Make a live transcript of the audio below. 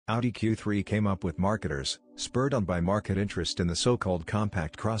Audi Q3 came up with marketers, spurred on by market interest in the so-called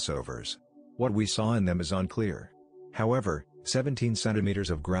compact crossovers. What we saw in them is unclear. However, 17 centimeters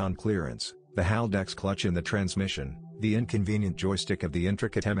of ground clearance, the Haldex clutch in the transmission, the inconvenient joystick of the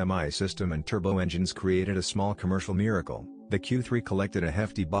intricate MMI system and turbo engines created a small commercial miracle. The Q3 collected a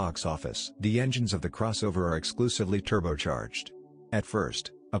hefty box office. The engines of the crossover are exclusively turbocharged. At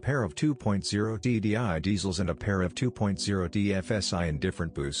first, a pair of 2.0 TDI diesels and a pair of 2.0 TFSI in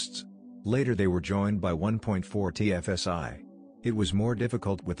different boosts. Later they were joined by 1.4 TFSI. It was more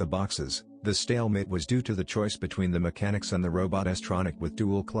difficult with the boxes. The stalemate was due to the choice between the mechanics and the robot S-tronic with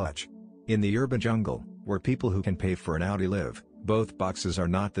dual clutch. In the urban jungle, where people who can pay for an Audi live, both boxes are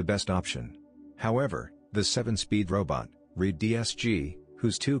not the best option. However, the 7-speed robot, Reed DSG,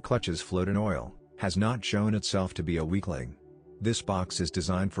 whose 2 clutches float in oil, has not shown itself to be a weakling. This box is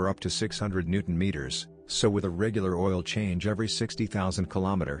designed for up to 600 Nm, so with a regular oil change every 60,000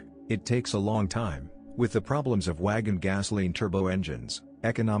 km, it takes a long time. With the problems of wagon gasoline turbo engines,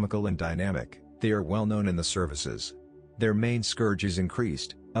 economical and dynamic, they are well known in the services. Their main scourge is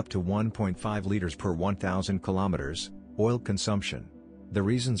increased, up to 1.5 liters per 1,000 km, oil consumption. The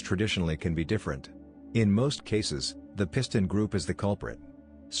reasons traditionally can be different. In most cases, the piston group is the culprit.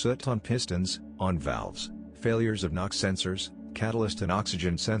 Soot on pistons, on valves, failures of NOx sensors, catalyst and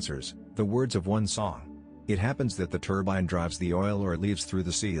oxygen sensors, the words of one song. It happens that the turbine drives the oil or it leaves through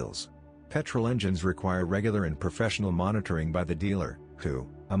the seals. Petrol engines require regular and professional monitoring by the dealer, who,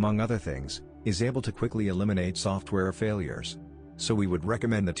 among other things, is able to quickly eliminate software failures. So we would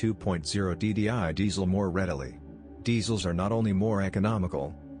recommend the 2.0 TDI diesel more readily. Diesels are not only more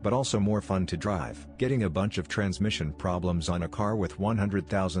economical, but also more fun to drive. Getting a bunch of transmission problems on a car with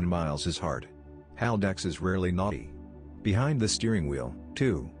 100,000 miles is hard. Haldex is rarely naughty. Behind the steering wheel,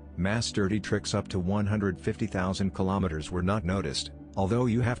 too, mass dirty tricks up to 150,000 kilometers were not noticed, although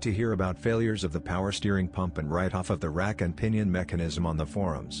you have to hear about failures of the power steering pump and right off of the rack and pinion mechanism on the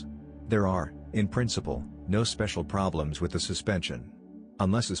forums. There are, in principle, no special problems with the suspension.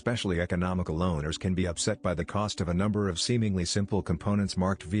 Unless especially economical owners can be upset by the cost of a number of seemingly simple components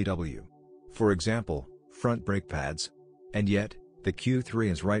marked VW. For example, front brake pads. And yet, the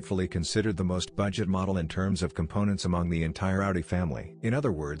Q3 is rightfully considered the most budget model in terms of components among the entire Audi family. In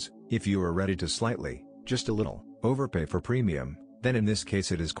other words, if you are ready to slightly, just a little, overpay for premium, then in this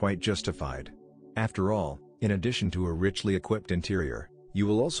case it is quite justified. After all, in addition to a richly equipped interior, you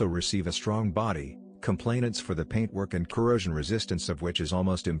will also receive a strong body, complainants for the paintwork and corrosion resistance of which is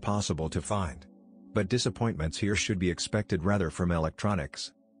almost impossible to find. But disappointments here should be expected rather from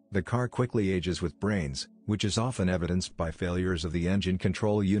electronics. The car quickly ages with brains, which is often evidenced by failures of the engine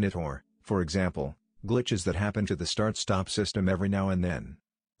control unit or, for example, glitches that happen to the start-stop system every now and then.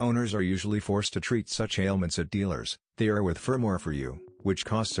 Owners are usually forced to treat such ailments at dealers. They are with firmware for you, which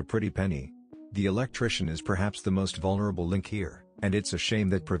costs a pretty penny. The electrician is perhaps the most vulnerable link here, and it's a shame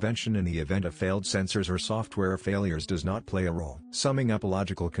that prevention in the event of failed sensors or software failures does not play a role. Summing up a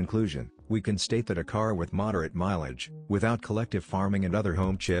logical conclusion, we can state that a car with moderate mileage, without collective farming and other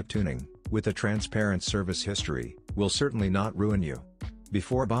home chip tuning, with a transparent service history, will certainly not ruin you.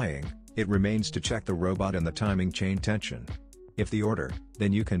 Before buying, it remains to check the robot and the timing chain tension. If the order,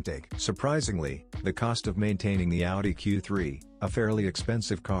 then you can take. Surprisingly, the cost of maintaining the Audi Q3, a fairly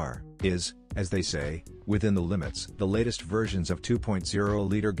expensive car, is, as they say, within the limits. The latest versions of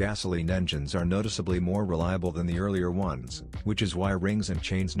 2.0-liter gasoline engines are noticeably more reliable than the earlier ones, which is why rings and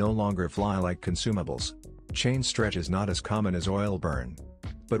chains no longer fly like consumables. Chain stretch is not as common as oil burn.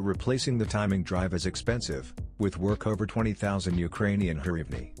 But replacing the timing drive is expensive, with work over 20,000 Ukrainian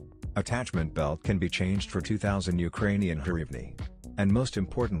hryvnia. Attachment belt can be changed for 2,000 Ukrainian hryvnia. And most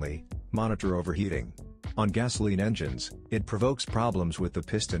importantly, monitor overheating. On gasoline engines, it provokes problems with the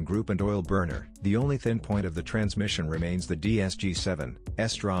piston group and oil burner. The only thin point of the transmission remains the DSG-7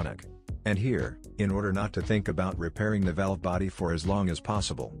 S-tronic. And here, in order not to think about repairing the valve body for as long as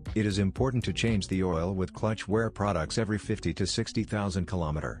possible, it is important to change the oil with clutch wear products every 50 to 60,000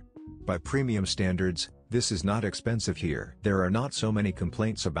 km. By premium standards, this is not expensive here. There are not so many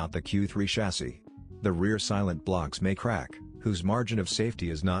complaints about the Q3 chassis. The rear silent blocks may crack, whose margin of safety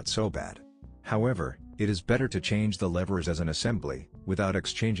is not so bad. However, it is better to change the levers as an assembly, without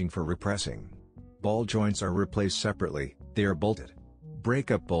exchanging for repressing. Ball joints are replaced separately, they are bolted.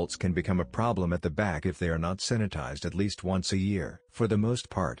 Breakup bolts can become a problem at the back if they are not sanitized at least once a year. For the most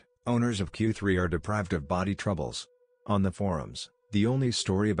part, owners of Q3 are deprived of body troubles. On the forums, the only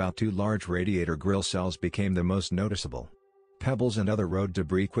story about 2 large radiator grill cells became the most noticeable. Pebbles and other road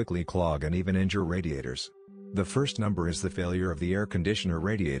debris quickly clog and even injure radiators. The first number is the failure of the air conditioner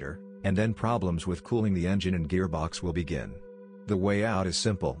radiator, and then problems with cooling the engine and gearbox will begin. The way out is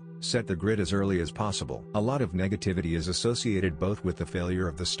simple: set the grid as early as possible. A lot of negativity is associated both with the failure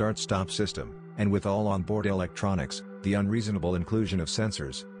of the start-stop system, and with all onboard electronics, the unreasonable inclusion of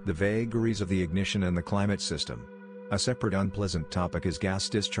sensors, the vagaries of the ignition and the climate system. A separate unpleasant topic is gas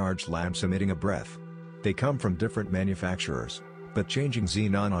discharge lamps emitting a breath. They come from different manufacturers, but changing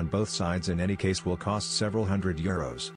xenon on both sides in any case will cost several €100.